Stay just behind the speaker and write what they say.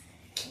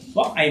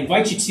Well, I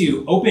invite you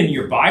to open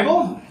your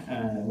Bible,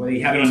 whether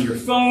you have it on your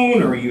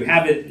phone or you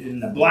have it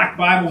in the black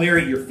Bible there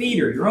at your feet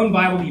or your own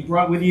Bible that you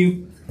brought with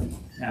you.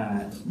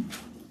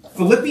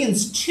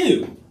 Philippians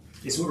 2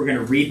 is what we're going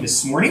to read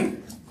this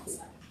morning.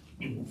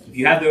 If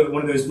you have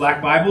one of those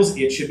black Bibles,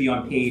 it should be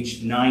on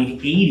page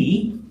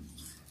 980.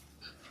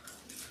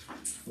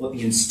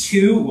 Philippians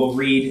 2, we'll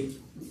read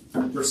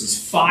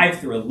verses 5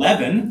 through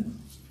 11.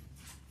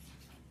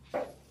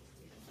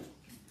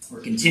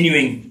 We're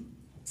continuing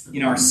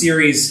in our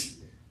series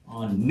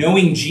on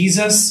knowing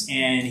Jesus,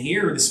 and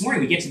here this morning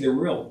we get to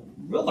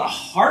the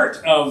heart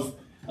of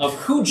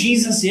who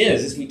Jesus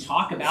is as we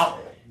talk about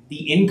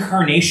the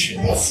Incarnation.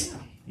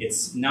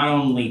 It's not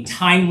only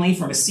timely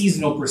from a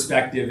seasonal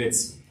perspective,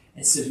 it's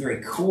the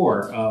very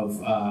core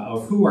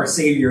of who our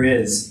Savior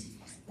is,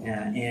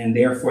 and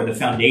therefore the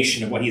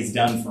foundation of what He's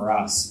done for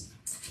us.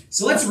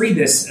 So let's read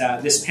this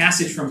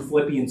passage from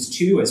Philippians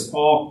 2 as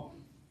Paul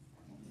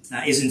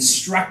is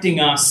instructing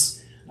us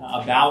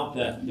about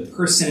the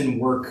person and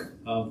work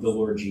of the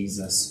Lord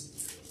Jesus.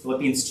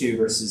 Philippians 2,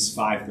 verses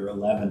 5 through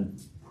 11.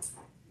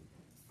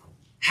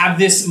 Have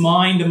this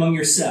mind among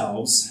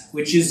yourselves,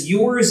 which is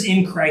yours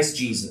in Christ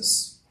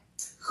Jesus,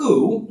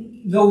 who,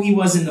 though he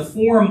was in the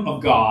form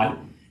of God,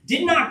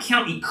 did not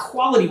count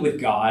equality with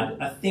God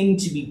a thing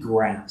to be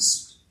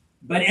grasped,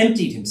 but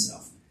emptied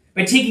himself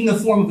by taking the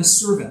form of a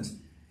servant,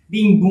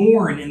 being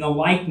born in the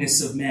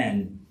likeness of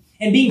men,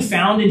 and being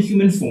found in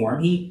human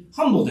form, he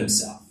humbled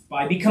himself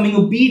by becoming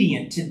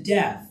obedient to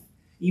death,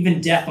 even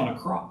death on a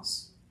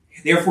cross.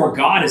 Therefore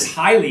God has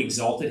highly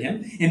exalted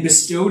him and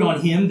bestowed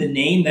on him the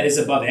name that is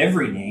above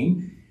every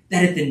name,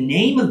 that at the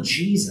name of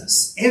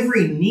Jesus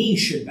every knee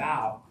should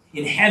bow,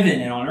 in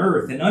heaven and on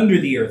earth and under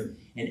the earth,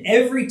 and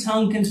every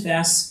tongue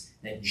confess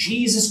that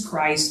Jesus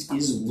Christ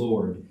is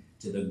Lord,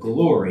 to the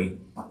glory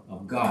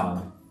of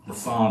God the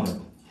Father.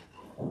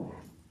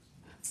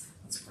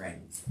 Let's pray.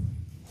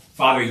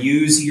 Father,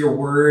 use your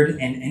word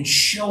and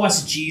show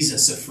us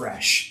Jesus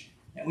afresh,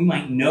 that we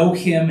might know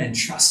him and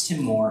trust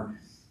him more.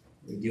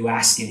 We do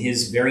ask in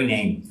his very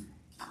name.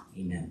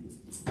 Amen.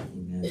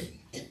 Amen.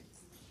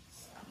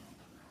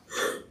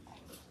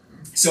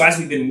 So as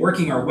we've been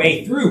working our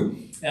way through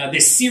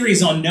this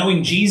series on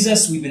knowing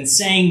Jesus, we've been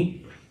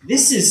saying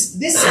this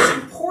is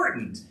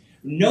important.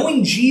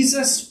 Knowing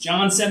Jesus,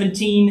 John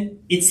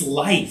 17, it's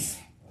life.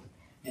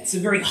 It's the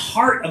very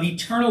heart of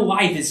eternal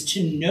life, is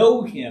to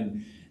know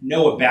him.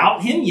 Know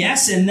about him,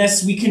 yes, and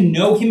thus we can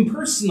know him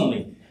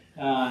personally.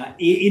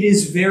 It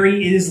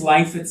is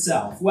life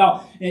itself.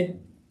 Well,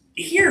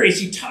 here as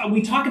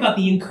we talk about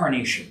the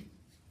Incarnation,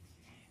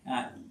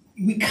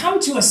 we come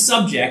to a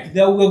subject,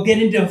 though we'll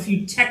get into a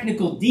few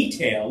technical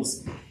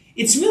details.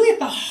 It's really at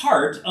the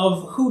heart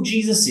of who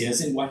Jesus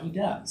is and what he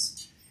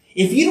does.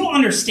 If you don't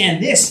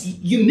understand this,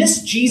 you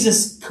miss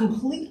Jesus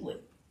completely.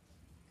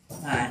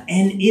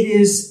 And it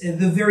is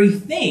the very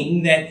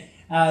thing that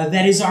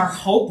is our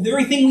hope, the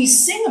very thing we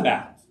sing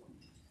about.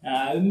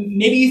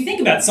 Maybe you think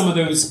about some of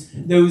those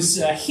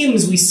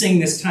hymns we sing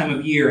this time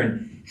of year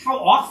and how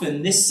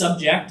often this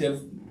subject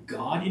of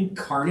God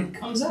Incarnate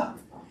comes up.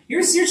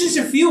 Here's just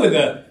a few of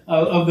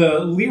the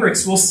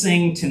lyrics we'll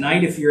sing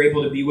tonight if you're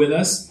able to be with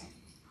us.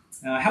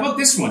 How about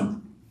this one?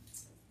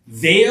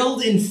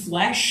 Veiled in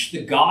flesh,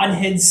 the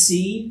Godhead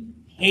see,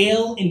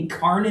 hail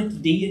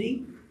incarnate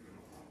deity.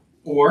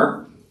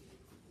 Or,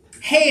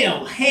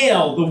 hail,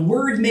 hail, the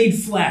Word made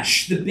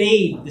flesh, the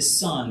babe, the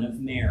Son of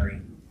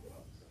Mary.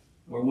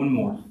 Or one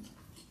more.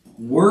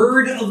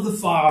 Word of the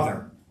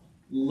Father,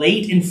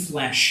 late in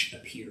flesh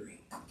appearing.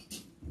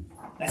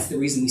 That's the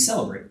reason we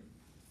celebrate.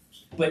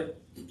 But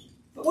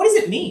what does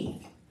it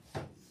mean?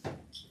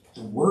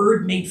 The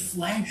Word made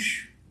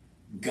flesh,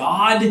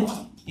 God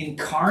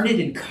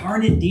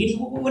incarnate deity.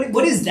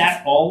 What is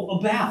that all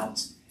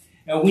about?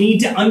 We need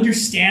to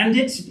understand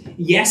it,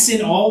 yes,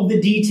 in all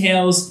the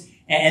details,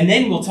 and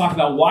then we'll talk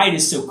about why it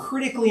is so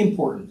critically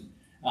important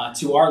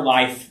to our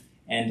life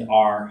and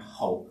our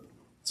hope.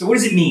 So what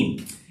does it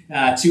mean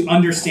to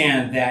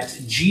understand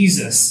that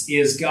Jesus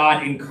is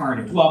God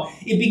incarnate? Well,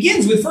 it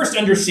begins with first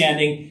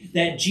understanding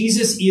that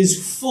Jesus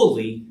is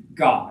fully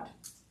God.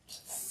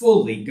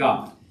 Fully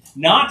God.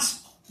 Not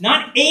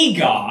a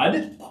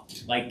God,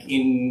 like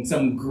in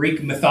some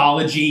Greek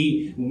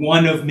mythology,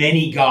 one of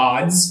many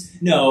gods.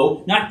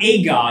 No, not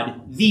a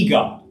God, the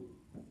God.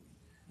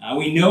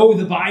 We know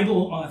the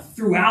Bible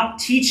throughout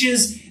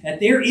teaches that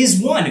there is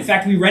one. In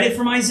fact, we read it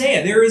from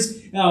Isaiah. There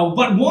is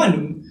but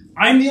one.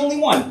 I'm the only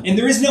one, and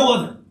there is no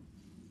other.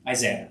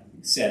 Isaiah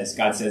says,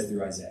 God says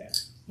through Isaiah.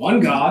 One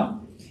God.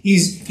 He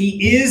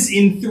is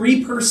in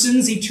three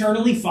persons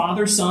eternally,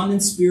 Father, Son,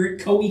 and Spirit,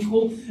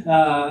 co-equal,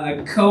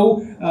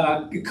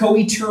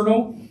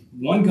 co-eternal.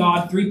 One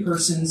God, three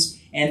persons,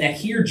 and that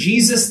here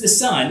Jesus the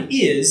Son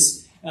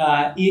is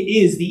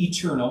the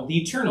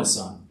eternal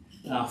Son,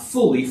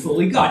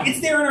 fully God. It's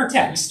there in our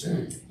text.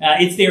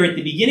 It's there at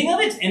the beginning of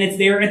it, and it's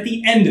there at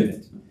the end of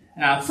it.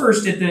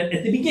 First, at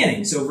the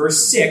beginning. So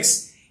verse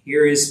 6,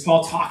 here is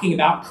Paul talking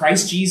about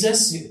Christ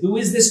Jesus. Who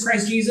is this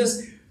Christ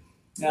Jesus?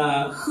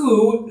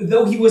 Who,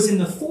 though he was in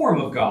the form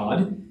of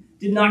God,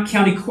 did not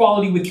count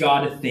equality with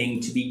God a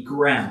thing to be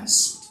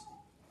grasped.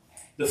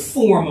 The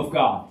form of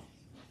God.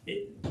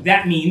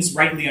 That means,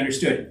 rightly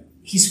understood,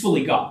 he's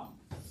fully God.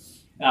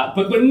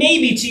 But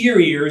maybe to your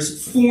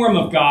ears, form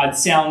of God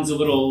sounds a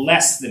little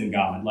less than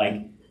God,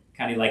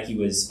 kind of like he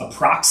was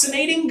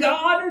approximating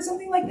God or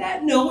something like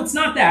that. No, it's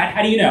not that.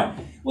 How do you know?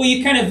 Well,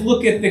 you kind of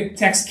look at the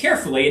text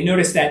carefully and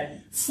notice that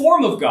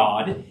form of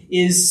God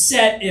is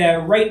set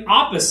right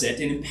opposite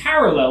and in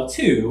parallel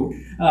to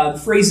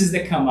phrases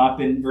that come up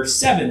in verse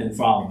 7 and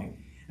following.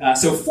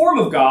 So form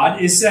of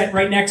God is set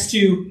right next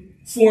to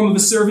form of a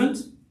servant,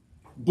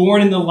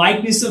 born in the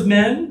likeness of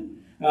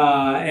men,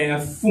 and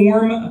a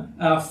form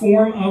of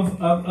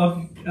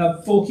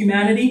full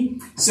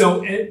humanity.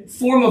 So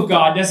form of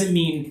God doesn't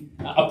mean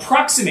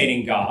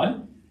approximating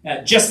God.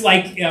 Just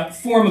like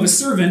form of a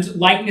servant,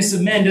 likeness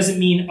of men doesn't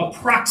mean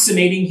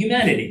approximating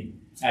humanity,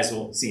 as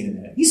we'll see in a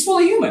minute. He's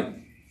fully human.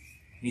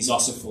 And he's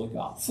also fully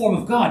God. Form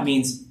of God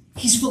means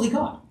he's fully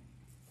God.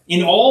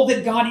 In all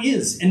that God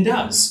is and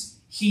does,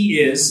 he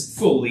is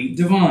fully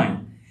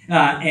divine.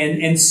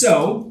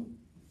 So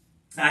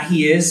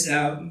he is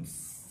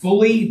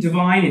fully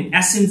divine in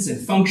essence and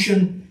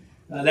function.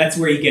 That's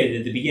where you get it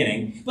at the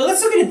beginning. But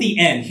let's look at the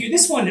end. Here,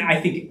 this one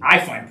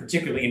I find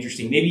particularly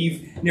interesting. Maybe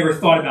you've never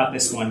thought about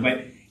this one,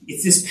 but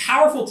it's this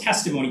powerful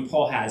testimony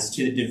Paul has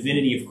to the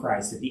divinity of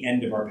Christ at the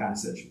end of our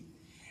passage.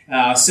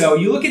 So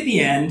you look at the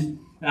end.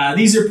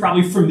 These are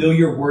probably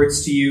familiar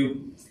words to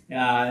you.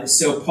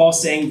 So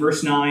Paul's saying,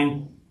 verse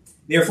 9,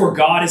 therefore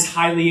God has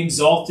highly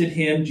exalted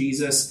him,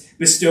 Jesus,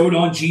 bestowed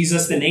on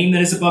Jesus the name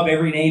that is above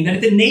every name, that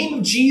at the name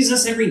of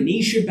Jesus every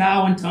knee should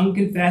bow and tongue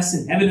confess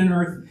in heaven and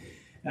earth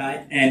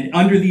and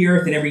under the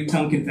earth, and every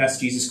tongue confess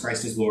Jesus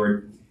Christ is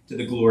Lord, to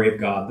the glory of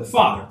God the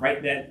Father.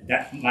 Right?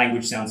 That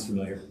language sounds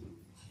familiar.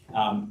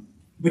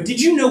 But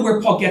did you know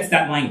where Paul gets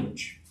that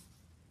language?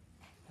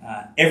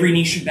 Every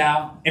knee should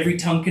bow, every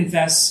tongue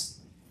confess.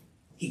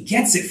 He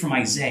gets it from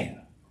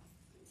Isaiah.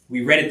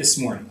 We read it this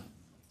morning.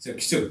 So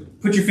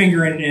put your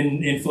finger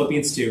in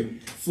Philippians 2.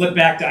 Flip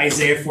back to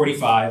Isaiah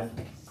 45.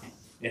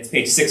 It's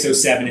page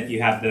 607 if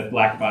you have the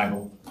Black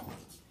Bible.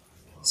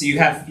 So you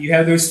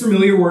have those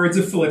familiar words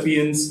of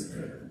Philippians,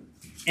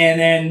 and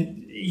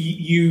then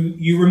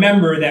you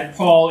remember that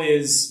Paul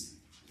is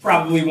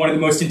probably one of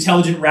the most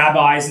intelligent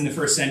rabbis in the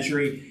first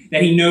century,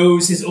 that he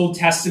knows his Old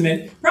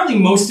Testament, probably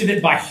most of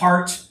it by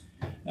heart,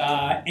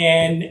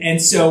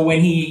 and so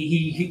when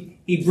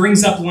he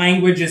brings up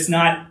language, it's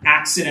not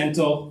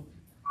accidental.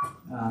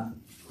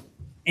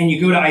 And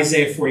you go to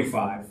Isaiah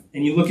 45,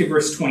 and you look at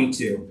verse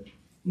 22,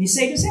 and you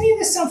say, does any of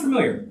this sound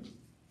familiar?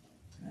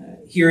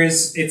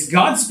 It's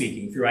God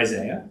speaking through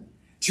Isaiah.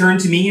 Turn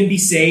to me and be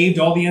saved,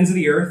 all the ends of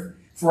the earth,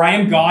 for I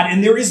am God,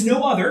 and there is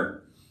no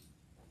other.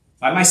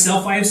 By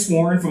myself I have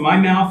sworn, for my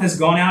mouth has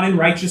gone out in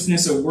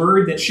righteousness, a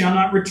word that shall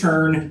not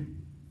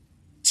return.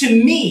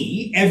 To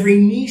me every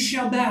knee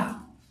shall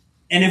bow,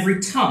 and every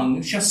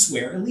tongue shall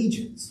swear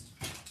allegiance.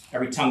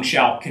 Every tongue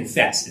shall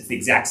confess. It's the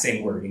exact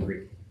same word in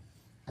Greek.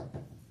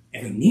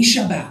 Every knee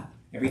shall bow,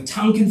 every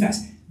tongue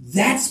confess.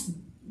 That's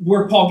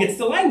where Paul gets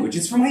the language.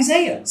 It's from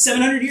Isaiah,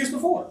 700 years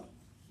before.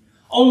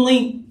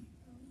 Only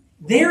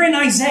there in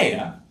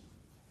Isaiah,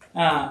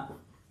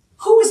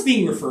 who is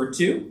being referred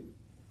to?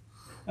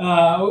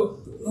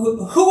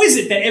 Who is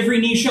it that every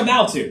knee shall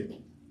bow to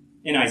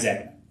in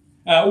Isaiah?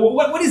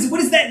 What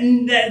is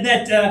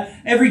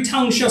that every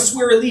tongue shall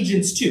swear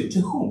allegiance to?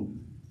 To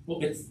whom?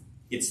 Well,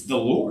 it's the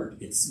Lord.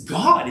 It's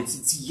God.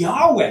 It's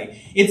Yahweh.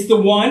 It's the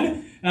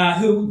one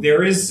who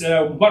there is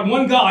but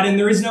one God and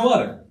there is no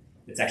other.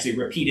 It's actually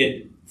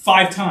repeated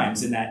 5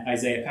 times in that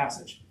Isaiah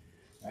passage.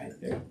 Right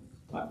there.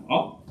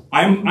 Well,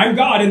 I'm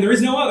God and there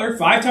is no other.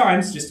 5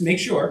 times, just to make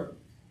sure.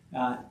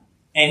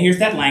 And here's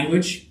that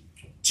language.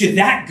 To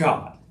that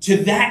God, to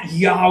that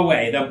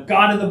Yahweh, the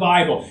God of the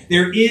Bible,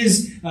 there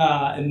is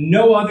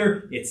no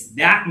other. It's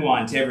that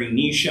one. To every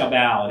knee shall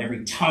bow and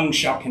every tongue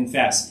shall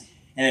confess.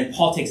 And then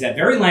Paul takes that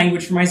very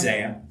language from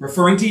Isaiah,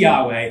 referring to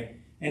Yahweh,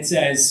 and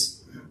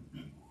says,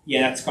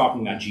 yeah, that's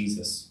talking about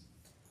Jesus.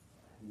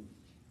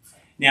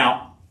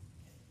 Now,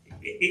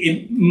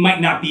 it might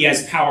not be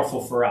as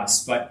powerful for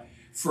us, but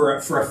for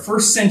a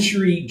first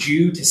century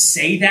Jew to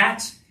say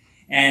that,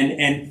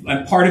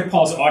 and part of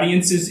Paul's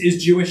audience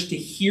is Jewish, to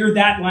hear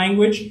that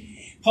language,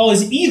 Paul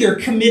is either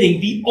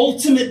committing the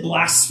ultimate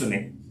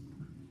blasphemy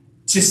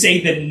to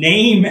say the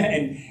name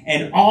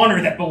and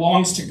honor that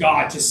belongs to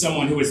God to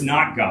someone who is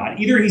not God.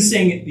 Either he's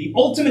saying the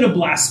ultimate of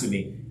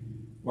blasphemy,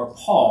 or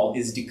Paul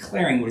is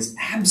declaring what is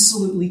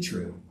absolutely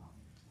true,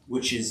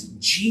 which is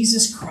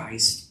Jesus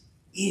Christ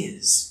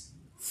is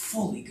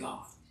fully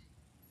God.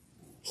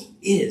 He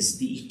is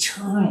the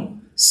eternal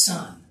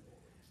Son.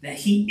 That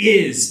he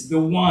is the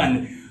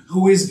one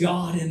who is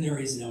God and there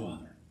is no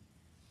other.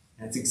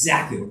 And that's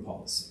exactly what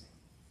Paul is saying.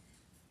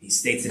 He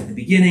states it at the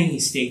beginning, he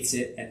states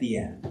it at the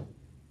end.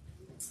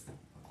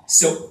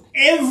 So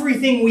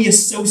everything we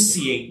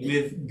associate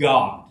with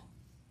God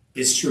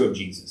is true of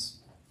Jesus.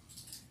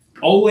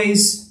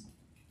 Always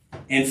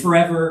and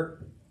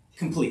forever,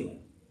 completely.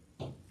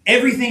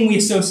 Everything we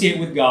associate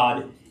with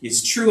God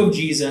is true of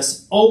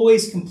Jesus,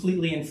 always,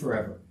 completely, and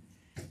forever.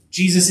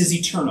 Jesus is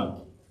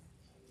eternal.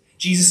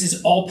 Jesus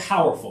is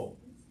all-powerful.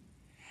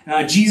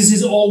 Jesus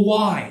is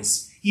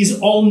all-wise. He is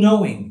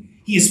all-knowing.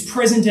 He is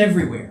present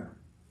everywhere.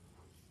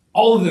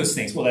 All of those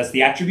things, well, that's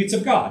the attributes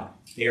of God.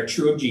 They are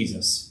true of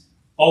Jesus,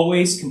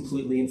 always,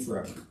 completely, and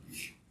forever.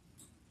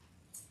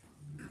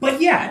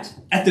 But yet,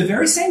 at the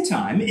very same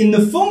time, in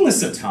the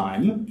fullness of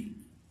time,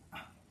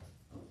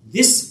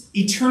 this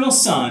eternal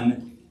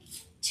Son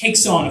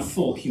takes on a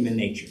full human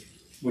nature,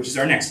 which is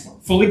our next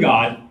point. Fully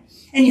God,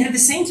 and yet at the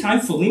same time,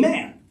 fully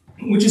man,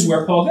 which is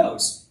where Paul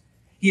goes.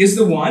 He is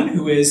the one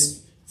who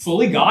is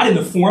fully God in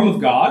the form of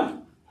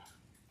God,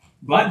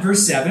 but,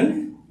 verse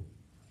 7,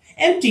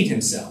 emptied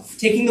himself,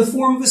 taking the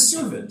form of a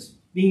servant,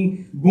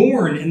 being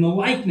born in the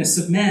likeness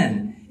of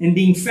men, and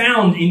being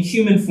found in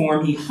human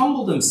form, he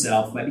humbled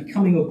himself by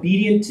becoming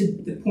obedient to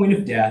the point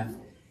of death,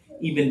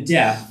 even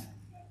death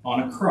on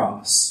a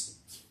cross.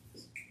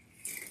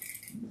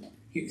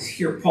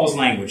 Hear Paul's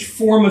language.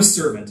 Form of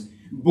servant,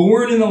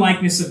 born in the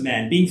likeness of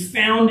men, being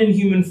found in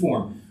human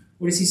form.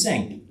 What is he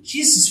saying?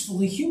 Jesus is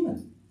fully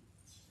human.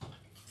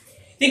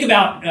 Think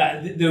about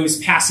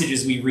those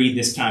passages we read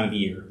this time of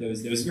year.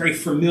 Those very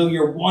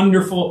familiar,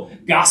 wonderful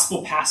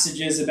gospel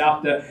passages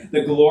about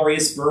the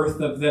glorious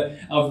birth of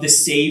the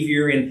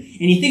Savior. And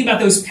you think about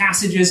those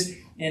passages,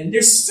 and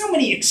there's so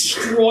many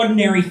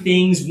extraordinary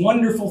things,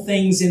 wonderful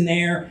things in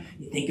there.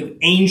 You think of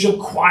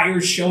angel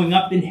choirs showing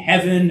up in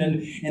heaven,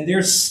 and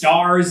there's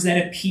stars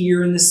that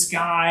appear in the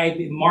sky,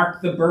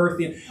 mark the birth.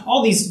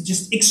 All these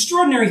just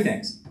extraordinary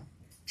things.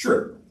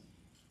 True.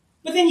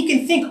 But then you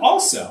can think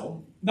also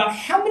about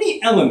how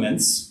many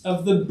elements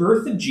of the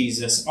birth of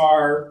Jesus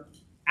are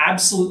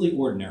absolutely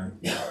ordinary.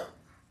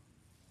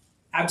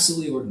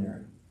 Absolutely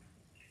ordinary.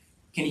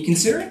 Can you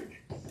consider it?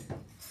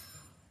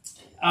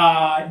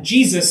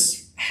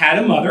 Jesus had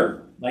a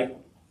mother, like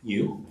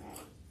you.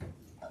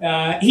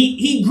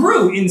 He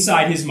grew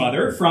inside his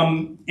mother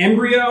from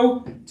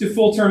embryo to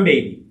full-term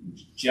baby,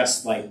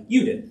 just like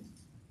you did.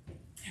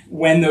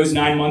 When those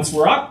 9 months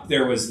were up,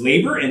 there was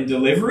labor and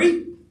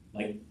delivery,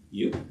 like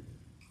you.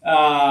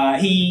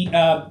 He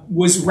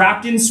was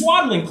wrapped in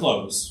swaddling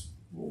clothes.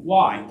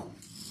 Why?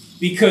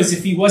 Because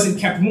if he wasn't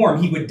kept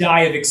warm, he would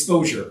die of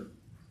exposure,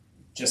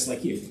 just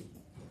like you.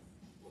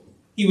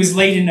 He was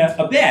laid in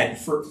a bed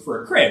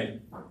for a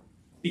crib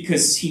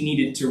because he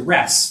needed to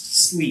rest,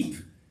 sleep,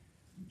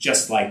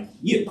 just like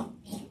you.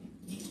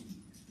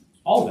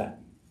 All that.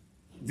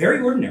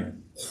 Very ordinary.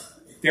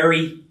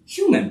 Very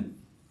human.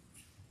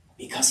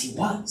 Because he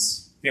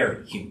was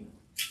very human.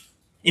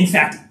 In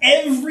fact,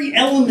 every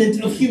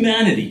element of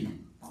humanity,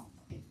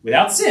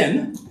 without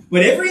sin,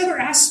 but every other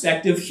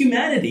aspect of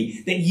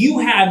humanity that you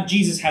have,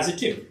 Jesus has it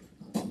too.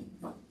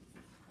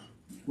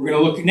 We're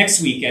going to look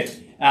next week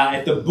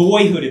at the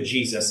boyhood of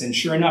Jesus, and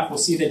sure enough, we'll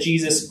see that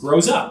Jesus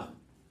grows up,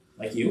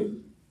 like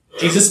you.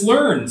 Jesus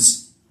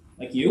learns,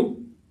 like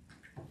you.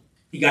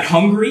 He got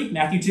hungry,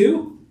 Matthew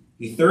 2.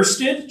 He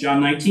thirsted, John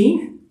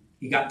 19.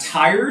 He got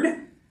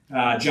tired,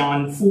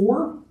 John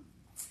 4.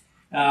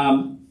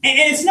 And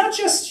it's not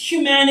just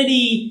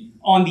humanity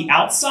on the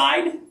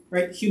outside,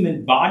 right?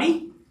 Human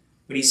body,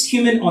 but he's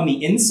human on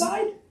the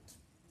inside.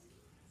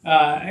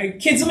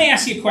 Kids, let me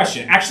ask you a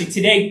question. Actually,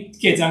 today,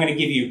 kids, I'm going to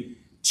give you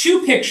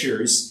 2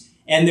 pictures,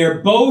 and they're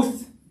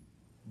both,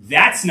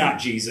 that's not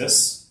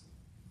Jesus.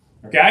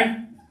 Okay?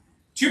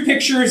 2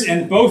 pictures,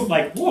 and both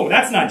like, whoa,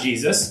 that's not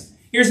Jesus.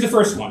 Here's the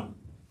first one.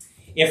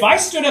 If I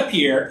stood up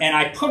here and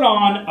I put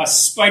on a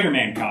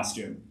Spider-Man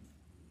costume,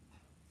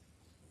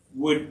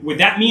 would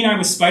that mean I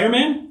was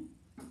Spider-Man?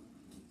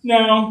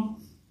 No.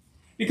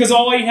 Because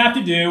all you have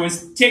to do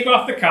is take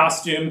off the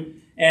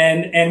costume,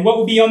 and what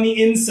would be on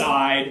the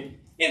inside,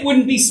 it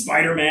wouldn't be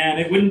Spider-Man,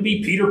 it wouldn't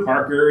be Peter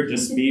Parker, it'd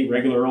just be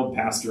regular old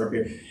pastor up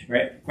here.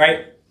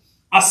 Right?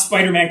 A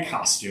Spider-Man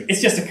costume.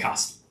 It's just a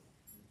costume.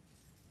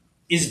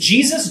 Is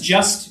Jesus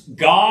just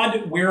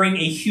God wearing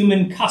a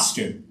human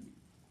costume?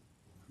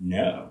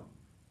 No.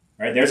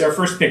 All right, there's our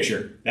first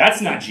picture. That's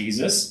not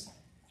Jesus.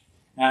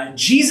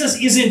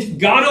 Jesus isn't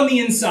God on the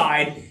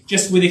inside,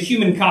 just with a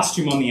human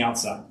costume on the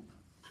outside.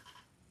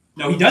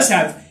 No, he does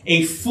have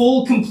a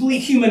full,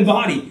 complete human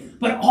body,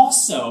 but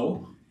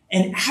also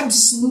an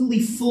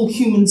absolutely full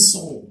human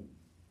soul,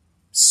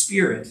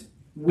 spirit,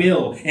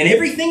 will, and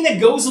everything that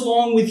goes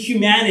along with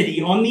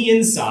humanity on the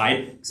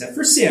inside, except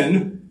for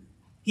sin,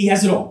 he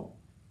has it all.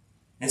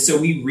 And so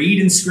we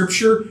read in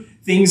Scripture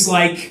things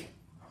like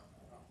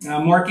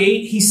Mark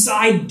 8, he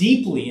sighed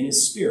deeply in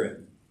his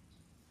spirit.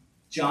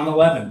 John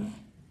 11,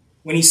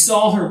 when he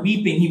saw her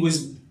weeping, he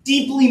was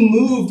deeply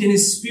moved in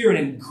his spirit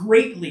and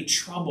greatly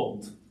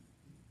troubled.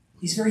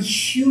 These very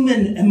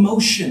human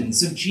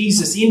emotions of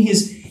Jesus in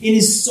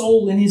his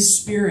soul, in his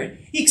spirit.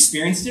 He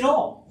experienced it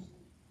all.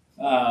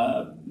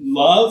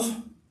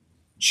 Love,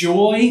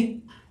 joy,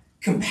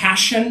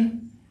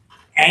 compassion,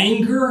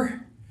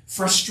 anger,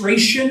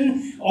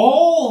 frustration,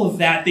 all of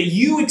that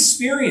you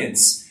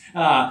experience,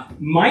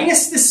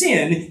 minus the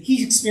sin,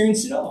 he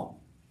experienced it all.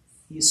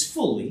 He is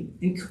fully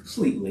and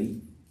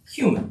completely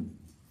human.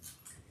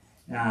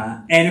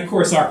 And of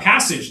course, our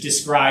passage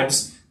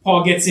describes,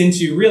 Paul gets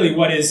into really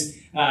what is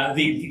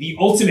the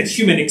ultimate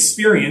human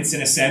experience,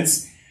 in a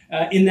sense,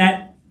 in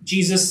that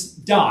Jesus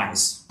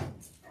dies.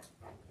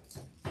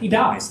 He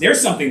dies.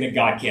 There's something that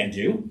God can't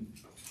do.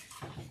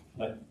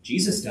 But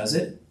Jesus does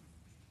it.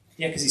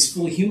 Yeah, because he's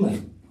fully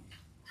human.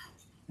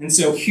 And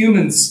so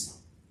humans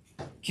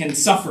can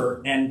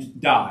suffer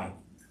and die.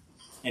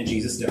 And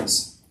Jesus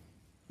does.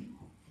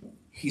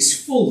 He's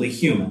fully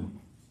human.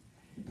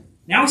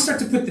 Now we start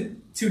to put the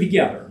two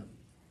together,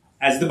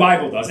 as the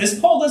Bible does, as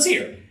Paul does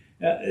here.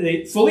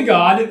 Fully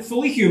God,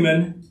 fully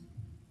human,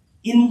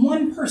 in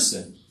one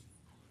person.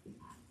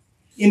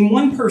 In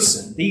one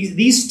person.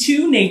 These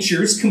two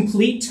natures,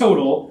 complete,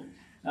 total,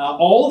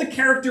 all the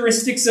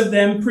characteristics of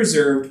them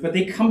preserved, but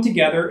they come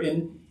together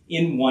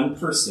in one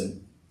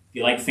person. If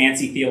you like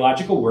fancy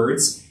theological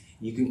words,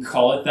 you can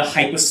call it the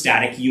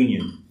hypostatic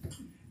union.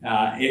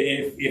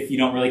 If you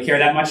don't really care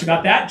that much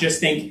about that, just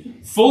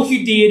think full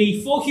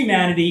deity, full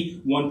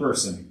humanity, one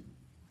person.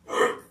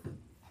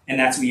 And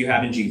that's what you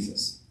have in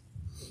Jesus.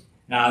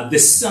 The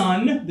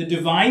Son, the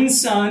divine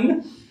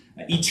Son,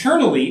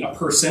 eternally a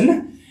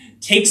person,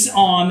 takes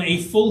on a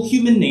full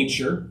human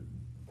nature,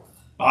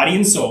 body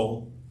and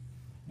soul.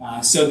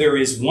 So there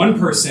is one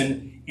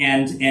person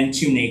and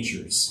two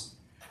natures.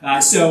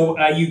 So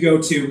you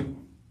go to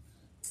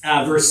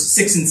verse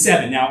 6 and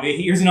 7. Now,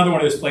 here's another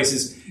one of those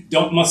places.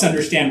 Must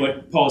understand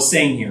what Paul is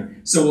saying here.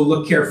 So we'll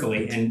look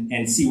carefully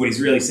and see what he's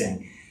really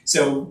saying.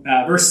 So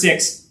verse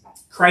 6,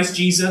 Christ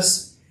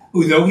Jesus,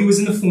 who though he was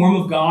in the form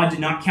of God, did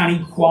not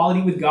count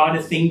equality with God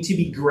a thing to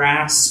be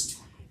grasped.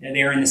 And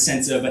there in the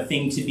sense of a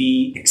thing to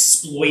be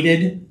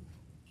exploited.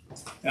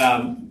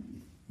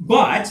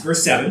 But,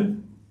 verse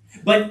 7,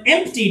 but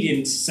emptied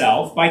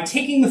himself by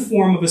taking the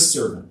form of a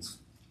servant.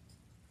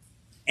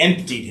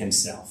 Emptied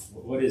himself.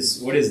 What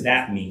does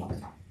that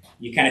mean?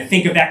 You kind of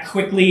think of that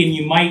quickly, and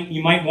you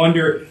might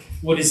wonder,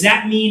 well, does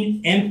that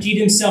mean emptied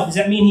himself? Does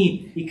that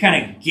mean he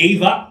kind of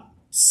gave up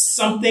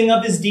something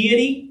of his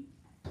deity?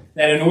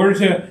 That in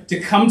order to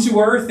come to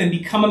earth and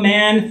become a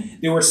man,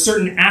 there were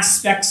certain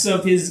aspects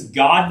of his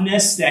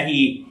godness that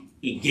he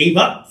gave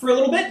up for a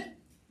little bit?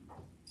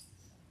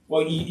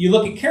 Well, you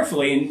look at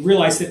carefully and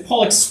realize that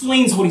Paul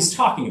explains what he's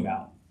talking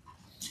about.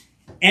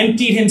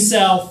 Emptied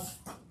himself.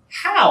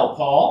 How,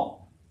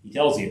 Paul? He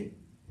tells you.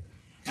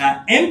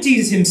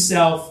 Empties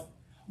himself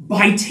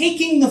by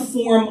taking the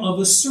form of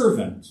a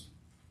servant.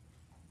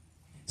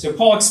 So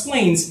Paul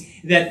explains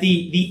that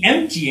the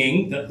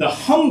emptying, the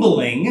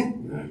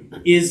humbling,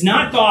 is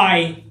not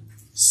by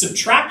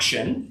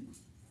subtraction,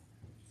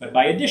 but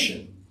by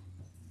addition.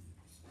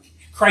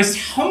 Christ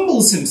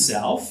humbles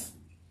himself.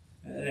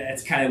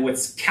 That's kind of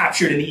what's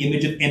captured in the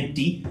image of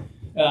empty.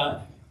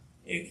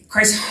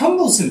 Christ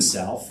humbles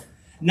himself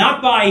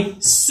not by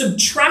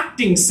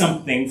subtracting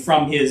something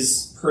from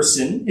his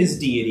person, his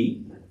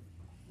deity,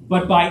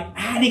 but by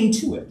adding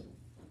to it.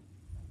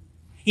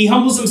 He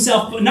humbles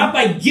himself, but not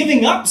by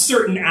giving up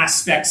certain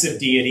aspects of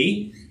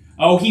deity.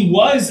 Oh, he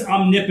was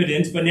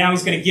omnipotent, but now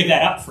he's going to give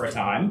that up for a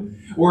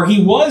time. Or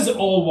he was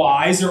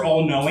all-wise or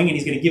all-knowing, and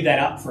he's going to give that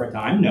up for a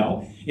time.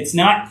 No, it's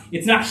not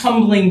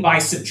humbling by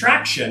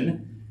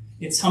subtraction.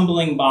 It's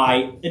humbling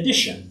by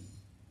addition.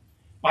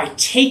 By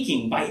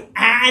taking, by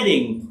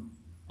adding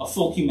a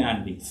full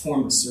humanity, the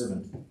form of a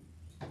servant.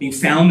 Being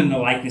found in the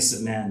likeness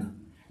of man.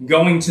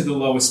 Going to the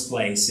lowest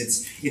place.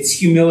 It's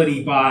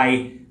humility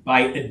by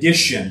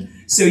addition.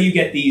 So you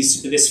get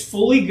this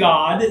fully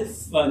God,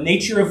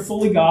 nature of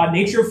fully God,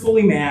 nature of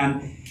fully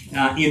man,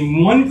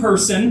 in one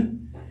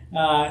person,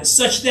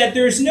 such that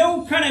there's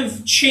no kind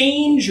of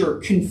change or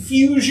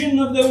confusion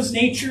of those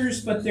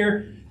natures, but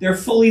they're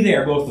fully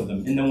there, both of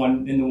them, in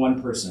the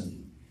one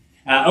person.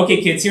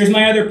 Okay, kids, here's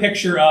my other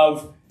picture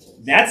of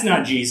that's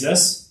not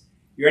Jesus.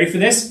 You ready for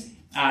this?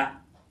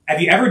 Have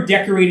you ever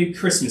decorated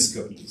Christmas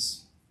cookies?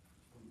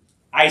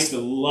 I used to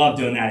love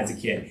doing that as a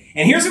kid.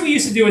 And here's what we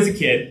used to do as a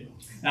kid.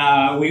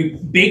 We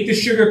baked the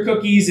sugar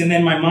cookies, and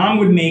then my mom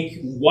would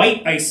make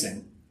white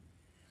icing.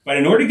 But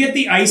in order to get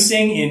the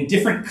icing in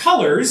different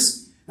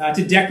colors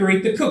to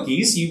decorate the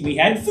cookies, we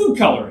had food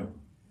coloring.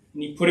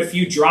 And you put a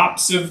few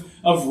drops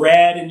of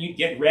red, and you'd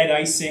get red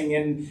icing,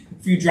 and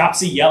a few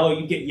drops of yellow,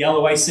 you'd get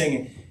yellow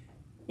icing.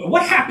 But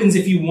what happens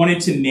if you wanted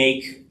to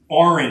make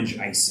orange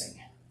icing?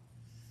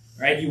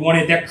 Right? You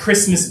wanted that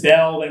Christmas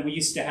bell that we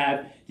used to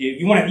have.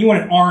 You want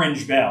an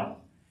orange bell.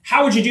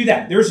 How would you do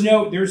that? There's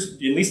at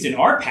least in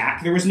our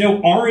pack, there was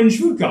no orange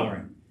food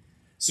coloring.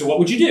 So what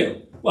would you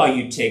do? Well,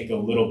 you'd take a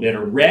little bit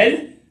of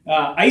red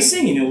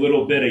icing and a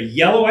little bit of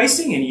yellow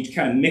icing, and you'd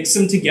kind of mix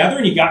them together,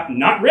 and you got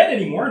not red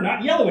anymore,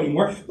 not yellow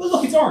anymore, but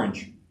look, it's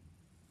orange.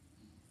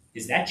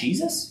 Is that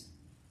Jesus?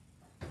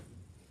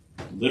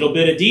 A little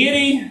bit of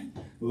deity, a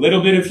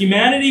little bit of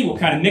humanity, we'll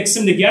kind of mix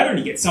them together, and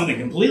you get something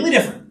completely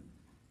different.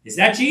 Is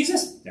that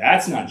Jesus?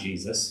 That's not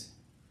Jesus.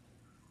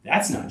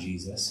 That's not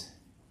Jesus.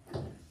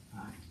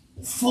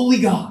 Fully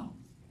God.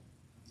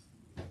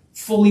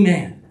 Fully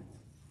man.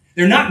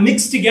 They're not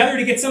mixed together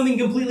to get something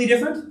completely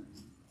different.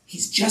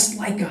 He's just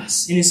like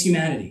us in his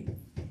humanity.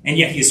 And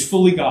yet he is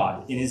fully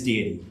God in his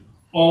deity.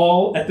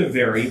 all at the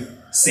very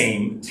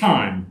same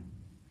time.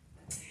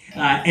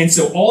 And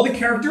so all the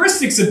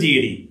characteristics of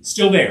deity,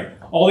 still there.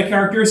 All the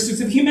characteristics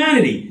of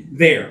humanity,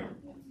 there.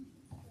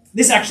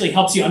 This actually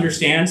helps you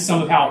understand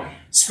some of how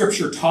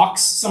Scripture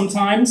talks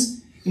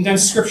sometimes.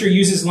 Sometimes Scripture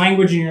uses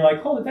language and you're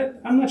like, oh,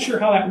 I'm not sure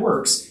how that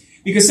works.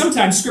 Because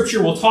sometimes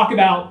Scripture will talk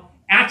about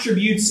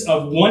attributes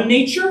of one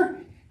nature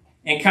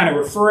and kind of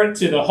refer it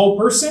to the whole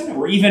person,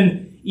 or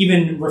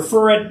even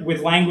refer it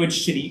with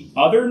language to the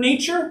other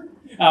nature.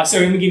 So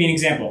let me give you an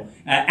example.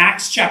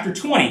 Acts chapter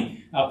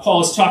 20,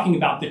 Paul is talking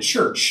about the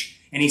church.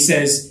 And he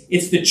says,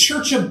 it's the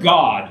church of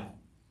God,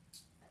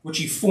 which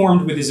he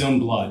formed with his own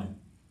blood,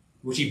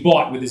 which he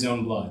bought with his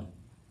own blood.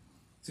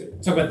 So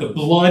talk about the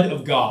blood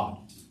of God.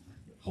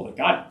 Hold it,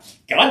 God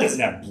doesn't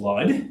have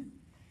blood,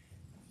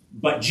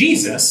 but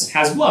Jesus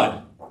has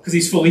blood because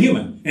he's fully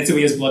human, and so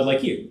he has blood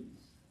like you.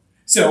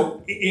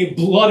 So,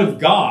 blood of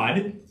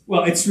God,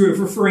 well, it's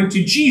referring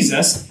to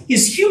Jesus.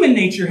 His human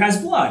nature has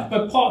blood,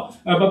 but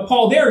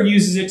Paul there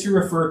uses it to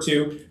refer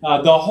to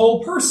the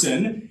whole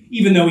person,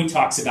 even though he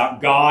talks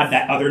about God,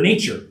 that other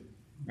nature.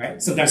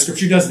 Right? Sometimes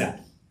Scripture does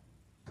that.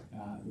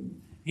 I'll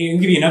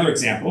give you another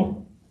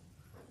example,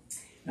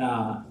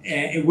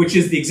 which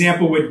is the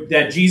example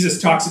that Jesus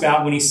talks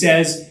about when he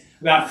says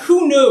about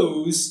who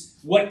knows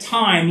what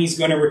time he's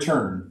going to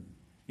return.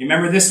 You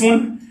remember this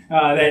one?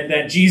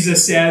 That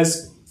Jesus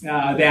says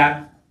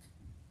that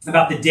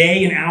about the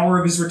day and hour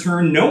of his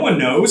return, no one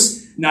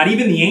knows, not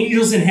even the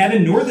angels in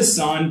heaven, nor the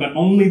Son, but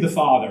only the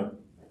Father.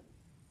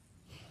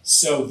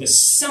 So the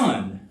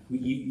Son,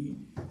 you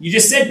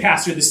just said,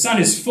 Pastor, the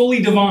Son is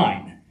fully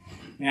divine.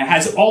 And it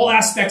has all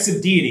aspects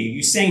of deity. Are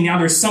you saying now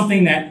there's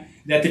something that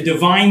the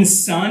divine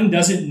Son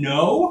doesn't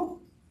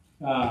know?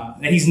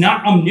 That he's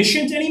not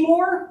omniscient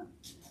anymore?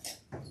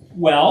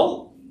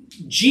 Well,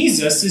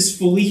 Jesus is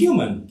fully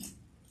human,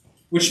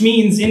 which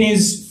means in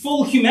his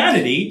full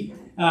humanity,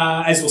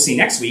 as we'll see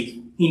next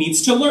week, he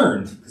needs to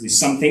learn, because there's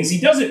some things he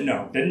doesn't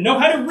know. Didn't know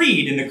how to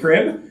read in the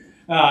crib,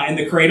 in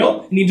the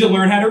cradle. He needed to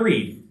learn how to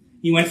read.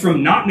 He went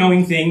from not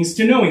knowing things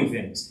to knowing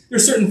things.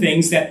 There's certain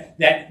things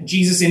that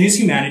Jesus in his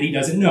humanity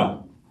doesn't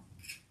know.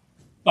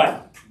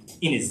 But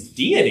in his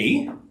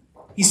deity,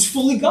 he's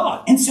fully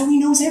God, and so he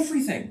knows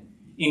everything,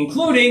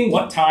 including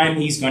what time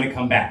he's going to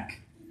come back.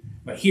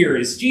 But here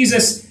is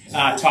Jesus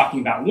talking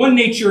about one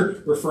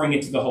nature, referring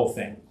it to the whole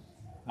thing.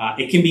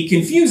 It can be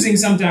confusing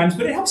sometimes,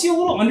 but it helps you a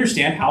little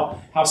understand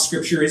how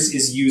Scripture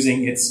is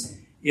using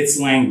its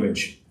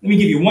language. Let me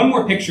give you one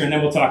more picture, and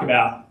then we'll talk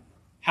about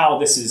how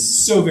this is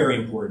so very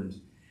important.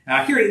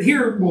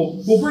 Here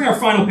we'll bring our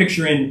final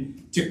picture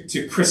in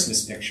to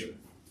Christmas picture.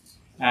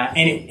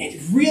 And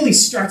it really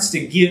starts to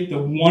give the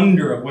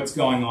wonder of what's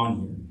going on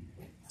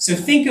here. So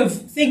think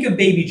of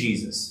baby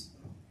Jesus.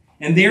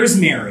 And there's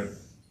Mary.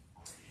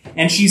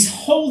 And she's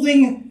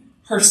holding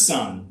her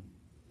son.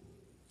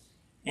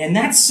 And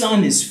that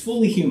son is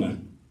fully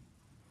human.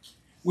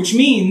 Which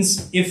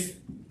means if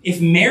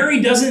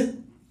Mary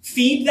doesn't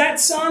feed that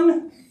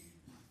son,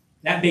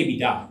 that baby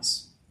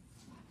dies.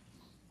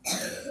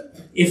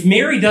 If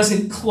Mary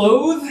doesn't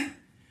clothe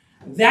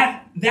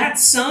that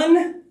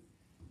son,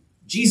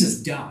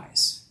 Jesus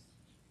dies.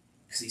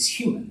 Because he's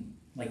human,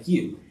 like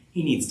you.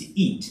 He needs to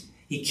eat.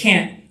 He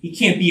can't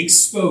be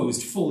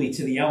exposed fully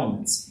to the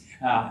elements.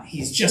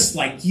 He's just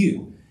like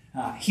you.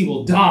 He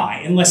will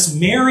die unless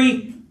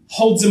Mary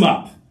holds him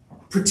up,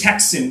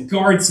 protects him,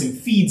 guards him,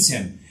 feeds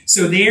him.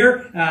 So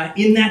there,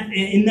 in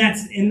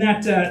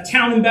that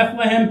town in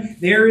Bethlehem,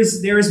 there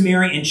is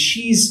Mary, and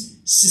she's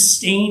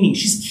sustaining,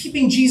 she's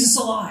keeping Jesus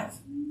alive.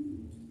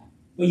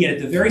 But yet,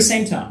 at the very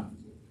same time,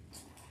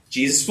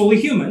 Jesus is fully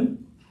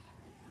human,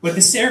 but at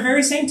the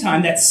very same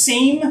time, that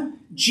same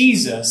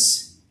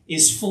Jesus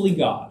is fully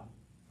God,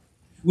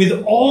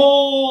 with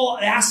all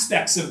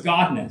aspects of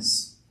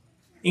godness,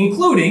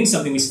 including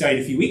something we studied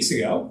a few weeks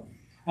ago,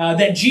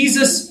 that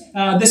Jesus,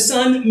 the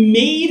Son,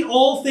 made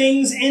all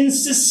things and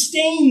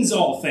sustains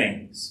all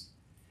things.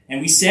 And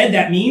we said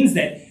that means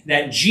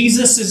that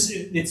Jesus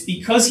it's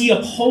because he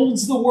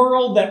upholds the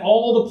world, that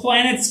all the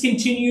planets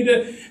continue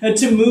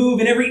to move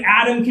and every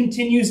atom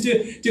continues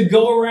to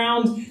go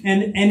around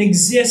and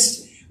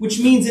exist, which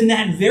means in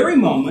that very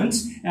moment,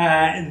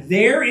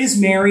 there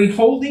is Mary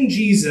holding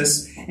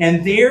Jesus,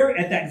 and there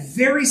at that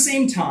very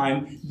same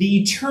time,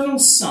 the eternal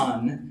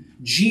Son,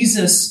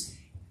 Jesus,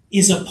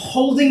 is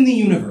upholding the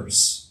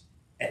universe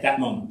at that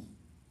moment.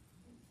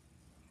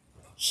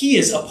 He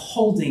is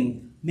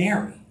upholding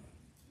Mary.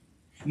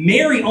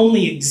 Mary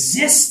only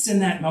exists in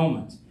that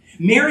moment.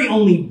 Mary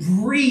only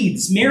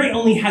breathes. Mary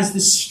only has the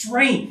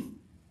strength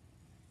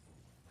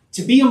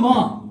to be a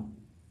mom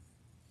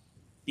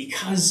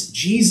because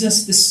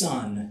Jesus, the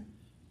Son,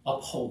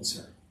 upholds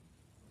her.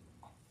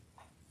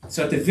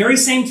 So at the very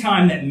same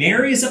time that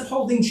Mary is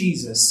upholding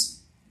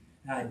Jesus,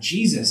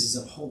 Jesus is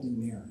upholding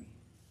Mary.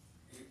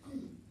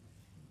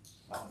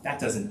 Well, that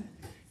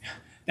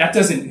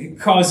doesn't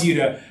cause you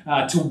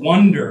to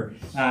wonder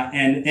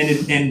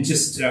and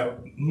just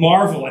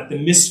marvel at the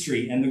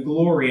mystery and the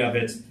glory of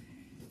it.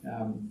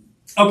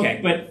 Okay,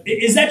 but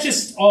is that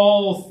just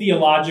all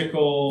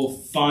theological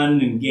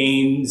fun and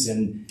games?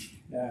 And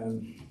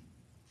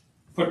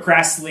put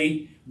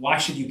crassly, why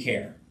should you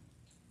care?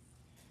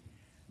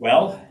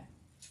 Well,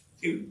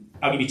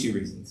 I'll give you two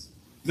reasons.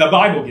 The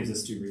Bible gives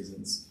us two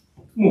reasons.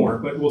 More,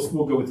 but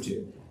we'll go with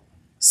two.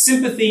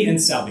 Sympathy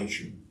and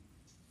salvation.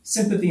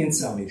 Sympathy and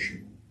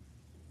salvation.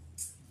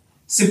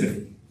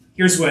 Sympathy.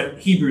 Here's what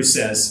Hebrews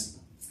says.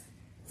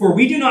 For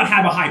we do not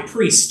have a high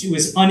priest who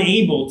is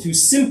unable to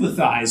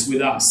sympathize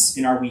with us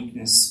in our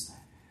weakness,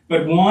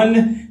 but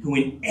one who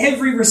in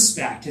every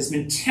respect has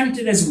been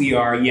tempted as we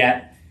are,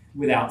 yet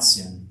without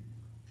sin.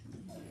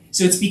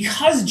 So it's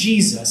because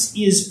Jesus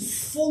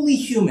is fully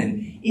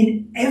human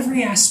in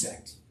every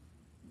aspect,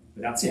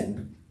 without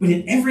sin, but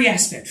in every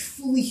aspect,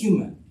 fully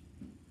human.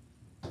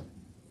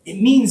 It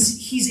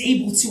means he's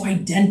able to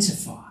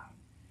identify.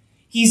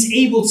 He's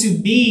able to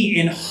be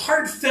in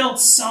heartfelt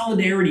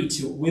solidarity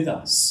with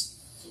us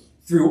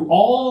through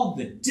all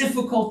the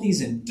difficulties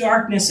and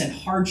darkness and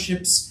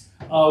hardships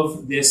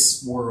of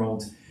this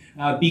world.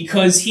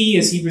 Because he,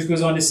 as Hebrews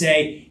goes on to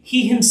say,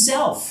 he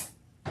himself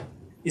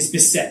is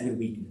beset with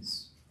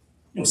weakness.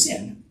 No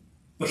sin,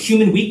 but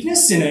human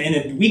weakness in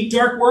a weak,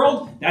 dark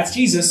world, that's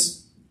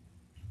Jesus.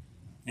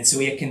 And so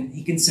he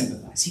can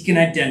sympathize. He can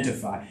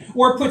identify.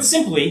 Or put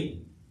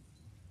simply,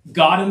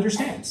 God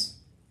understands.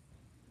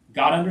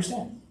 God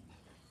understands.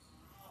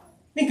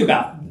 Think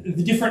about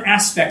the different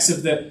aspects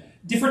of the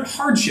different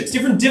hardships,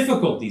 different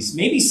difficulties.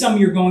 Maybe some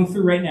you're going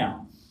through right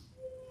now.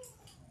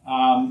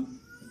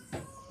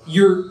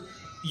 Your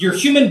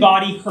human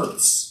body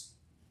hurts.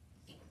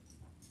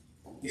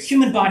 Your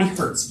human body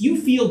hurts. You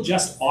feel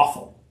just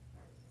awful.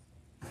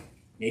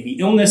 Maybe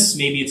illness,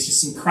 maybe it's just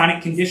some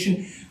chronic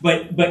condition,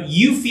 but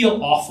you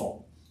feel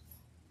awful.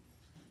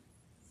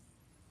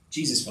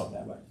 Jesus felt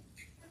that way.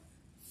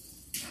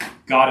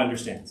 God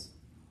understands.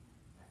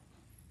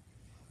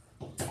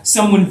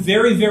 Someone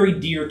very, very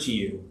dear to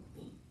you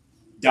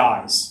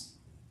dies.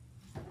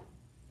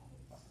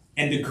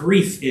 And the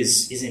grief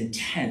is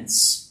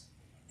intense.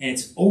 And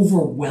it's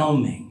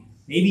overwhelming.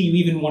 Maybe you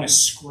even want to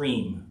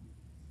scream.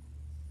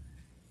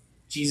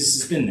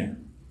 Jesus has been there.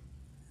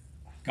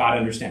 God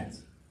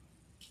understands.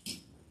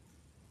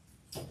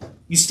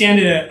 You stand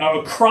at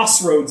a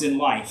crossroads in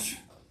life.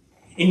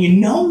 And you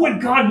know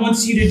what God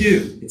wants you to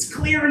do. It's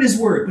clear in his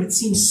word, but it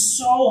seems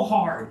so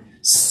hard,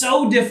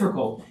 so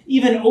difficult,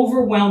 even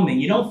overwhelming.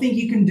 You don't think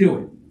you can do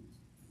it.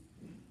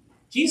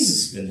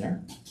 Jesus has been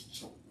there.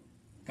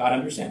 God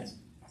understands.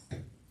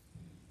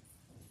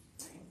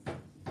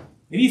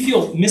 Maybe you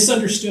feel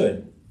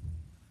misunderstood,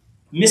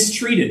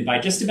 mistreated by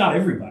just about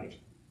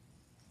everybody.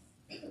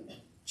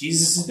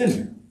 Jesus has been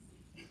there.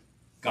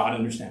 God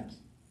understands.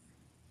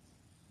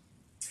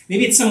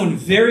 Maybe it's someone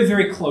very,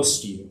 very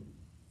close to you.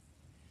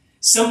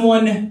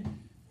 Someone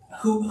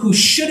who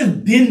should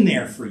have been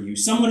there for you.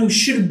 Someone who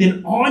should have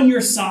been on your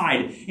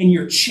side and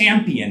your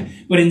champion,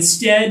 but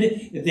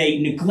instead they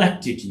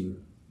neglected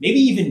you. Maybe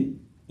even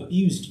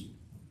abused you.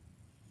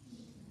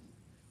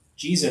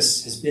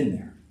 Jesus has been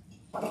there.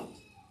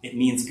 It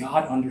means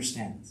God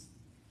understands.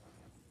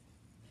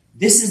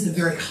 This is the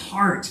very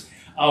heart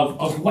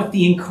of what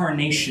the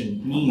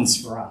incarnation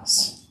means for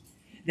us.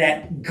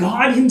 That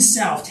God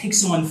himself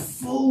takes on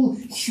full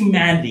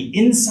humanity,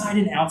 inside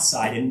and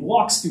outside, and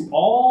walks through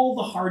all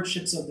the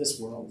hardships of this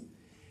world.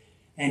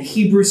 And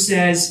Hebrews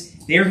says,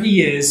 there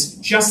he is,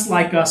 just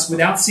like us,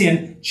 without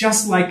sin,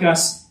 just like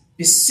us,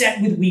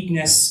 beset with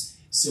weakness.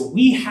 So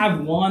we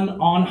have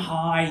one on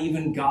high,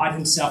 even God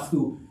himself,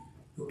 who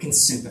can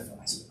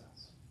sympathize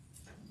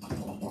with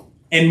us.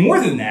 And more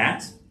than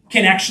that,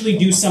 can actually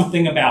do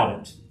something about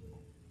it.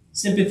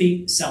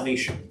 Sympathy,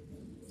 salvation.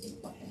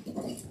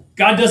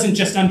 God doesn't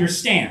just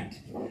understand.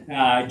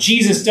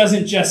 Jesus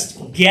doesn't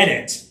just get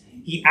it.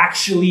 He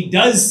actually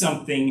does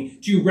something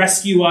to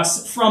rescue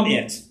us from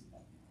it.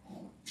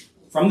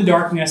 From the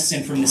darkness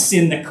and from the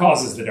sin that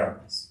causes the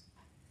darkness.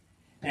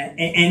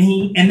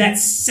 And that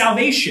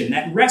salvation,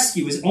 that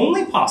rescue is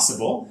only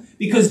possible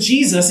because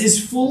Jesus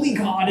is fully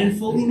God and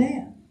fully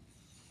man.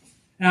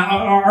 Now,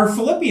 our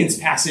Philippians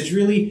passage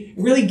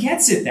really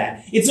gets at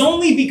that. It's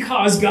only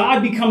because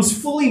God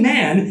becomes fully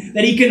man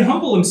that he can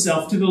humble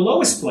himself to the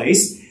lowest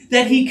place,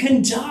 that he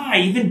can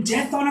die, even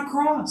death on a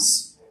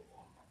cross.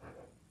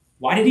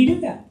 Why did he do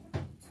that?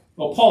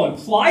 Well, Paul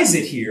implies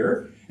it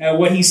here,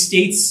 what he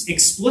states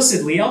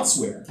explicitly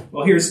elsewhere.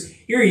 Well,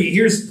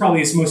 here's probably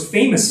his most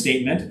famous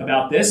statement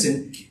about this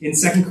in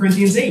 2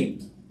 Corinthians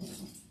 8.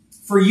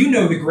 For you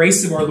know the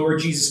grace of our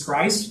Lord Jesus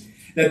Christ,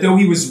 that though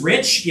he was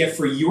rich, yet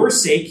for your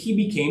sake he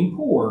became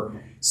poor,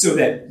 so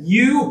that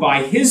you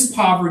by his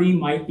poverty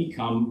might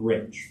become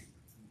rich.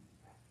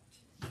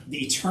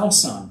 The eternal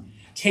Son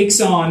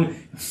takes on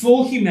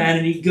full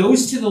humanity,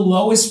 goes to the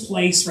lowest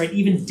place, right?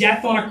 Even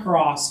death on a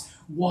cross.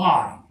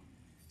 Why?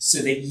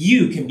 So that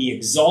you can be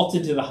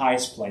exalted to the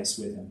highest place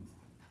with him.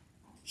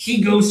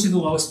 He goes to the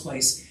lowest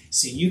place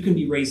so you can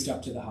be raised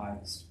up to the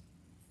highest.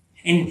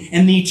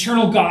 And the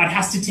eternal God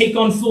has to take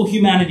on full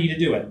humanity to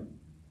do it.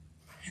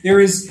 There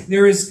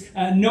is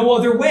no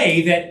other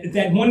way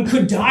that one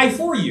could die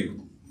for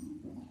you.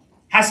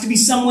 Has to be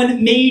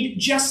someone made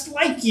just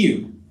like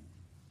you,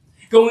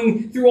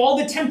 going through all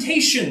the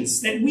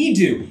temptations that we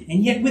do,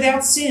 and yet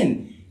without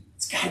sin.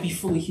 It's got to be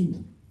fully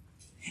human.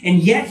 And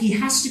yet he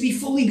has to be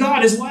fully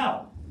God as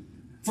well.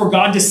 For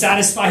God to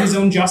satisfy his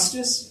own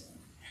justice,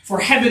 for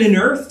heaven and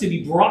earth to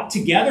be brought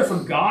together, for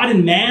God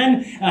and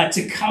man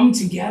to come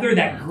together,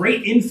 that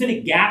great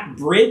infinite gap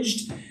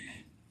bridged,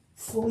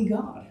 fully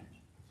God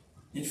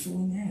and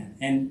fully man.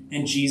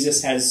 And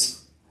Jesus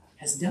has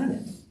done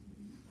it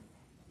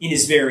in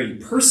his very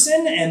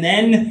person, and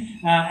then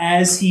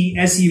as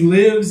he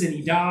lives and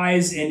he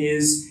dies and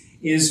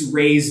is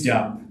raised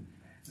up.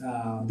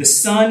 The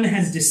Son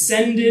has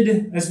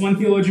descended, as one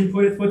theologian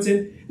puts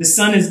it, the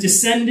Son has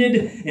descended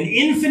an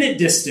infinite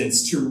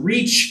distance to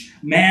reach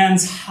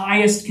man's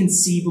highest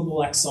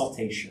conceivable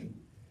exaltation.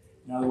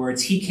 In other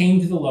words, he came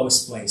to the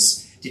lowest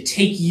place to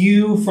take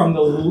you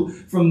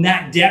from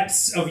that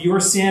depths of your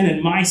sin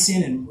and my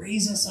sin and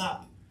raise us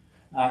up,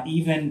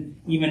 even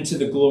to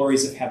the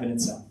glories of heaven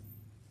itself.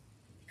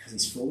 Because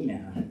he's fully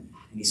man,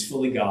 and he's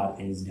fully God,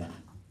 and he's done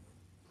it.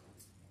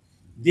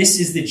 This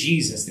is the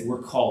Jesus that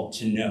we're called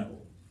to know.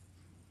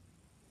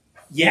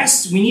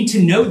 Yes, we need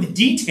to know the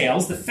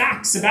details, the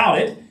facts about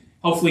it.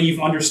 Hopefully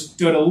you've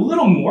understood a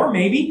little more,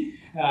 maybe,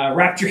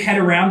 wrapped your head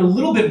around a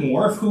little bit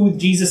more of who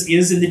Jesus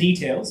is in the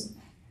details.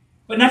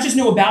 But not just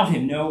know about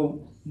him,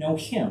 know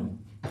him.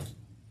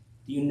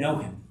 Do you know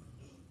him?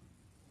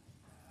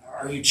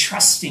 Are you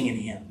trusting in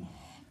him?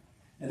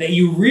 That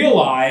you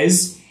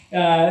realize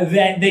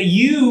that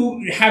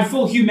you have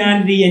full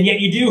humanity and yet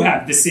you do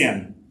have the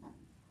sin.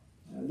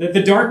 That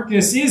the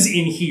darkness is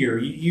in here.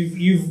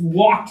 You've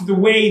walked the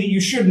way that you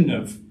shouldn't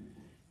have.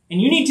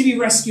 And you need to be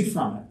rescued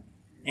from it.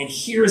 And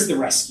here's the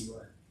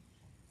rescuer.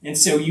 And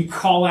so you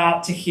call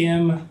out to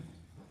him,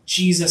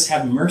 Jesus,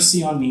 have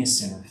mercy on me, a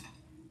sinner.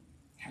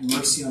 Have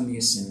mercy on me,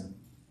 a sinner.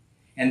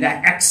 And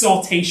that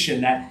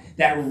exaltation,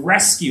 that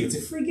rescue, it's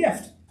a free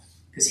gift.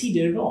 Because he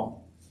did it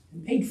all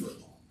and paid for it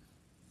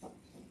all.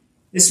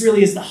 This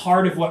really is the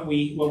heart of what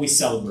we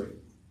celebrate.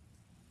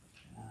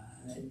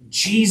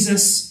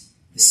 Jesus,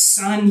 the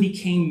Son,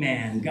 became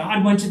man.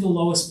 God went to the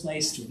lowest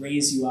place to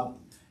raise you up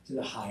to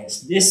the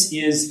highest. This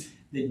is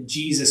the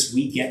Jesus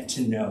we get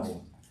to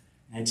know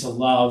and to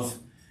love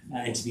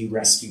and to be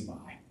rescued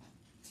by.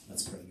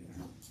 Let's pray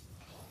together.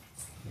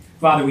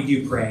 Father, we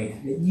do pray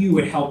that you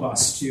would help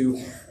us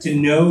to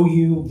know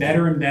you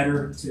better and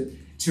better,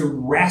 to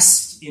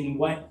rest in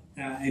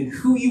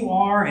who you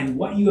are and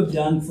what you have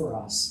done for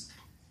us.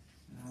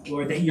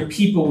 Lord, that your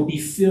people will be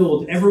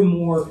filled ever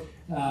more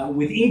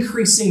with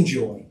increasing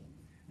joy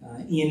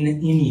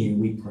in you,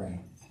 we pray.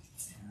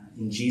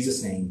 In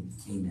Jesus' name,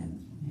 amen.